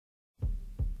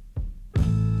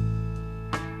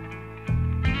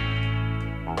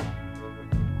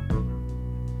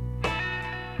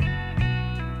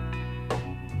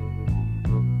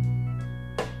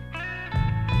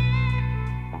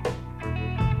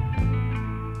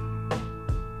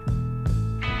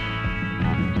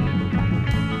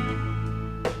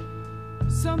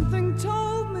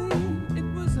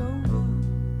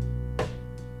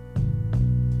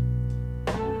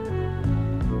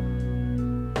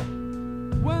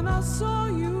I saw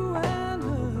you and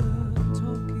her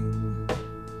talking,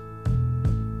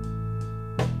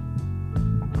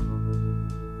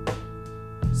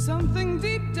 something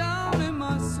deep down in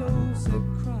my soul said,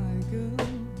 cry, girl.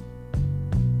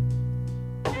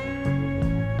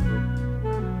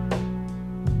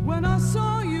 When I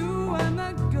saw you and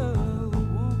that girl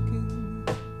walking,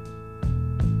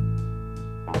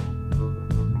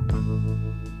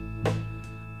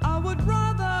 I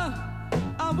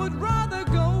would rather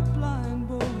go blind,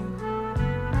 boy,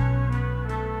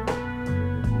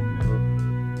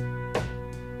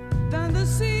 than to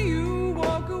see you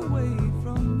walk away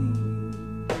from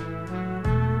me.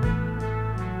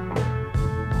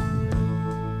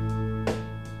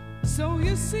 So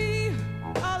you see,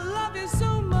 I love you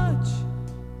so much,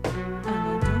 and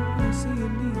I don't want to see you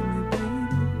leave me, baby.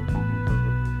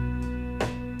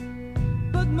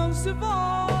 But most of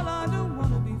all, I don't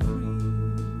want to be free.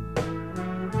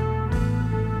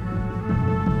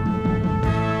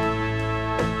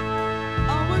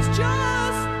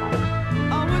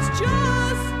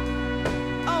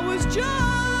 I was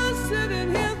just sitting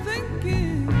here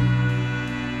thinking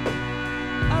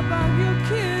about your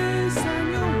kiss and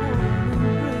your warm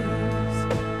embrace.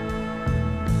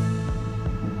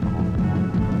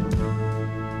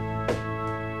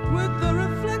 With the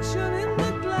reflection in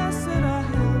the glass that I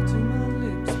held to my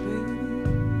lips, baby,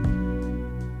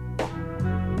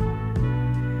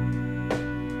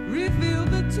 revealed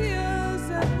the tears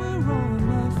that were on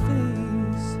my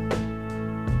face.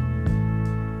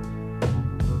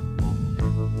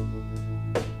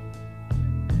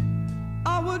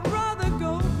 I would rather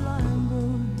go blind,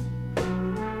 boy,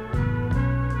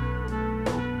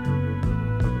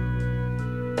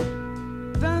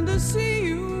 than to see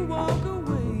you walk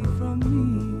away from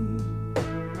me.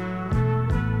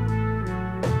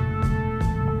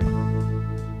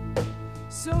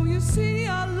 So you see,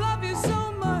 I love you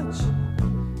so much,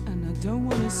 and I don't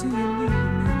want to see you leave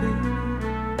me, baby.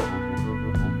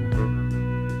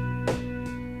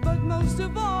 But most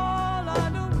of all,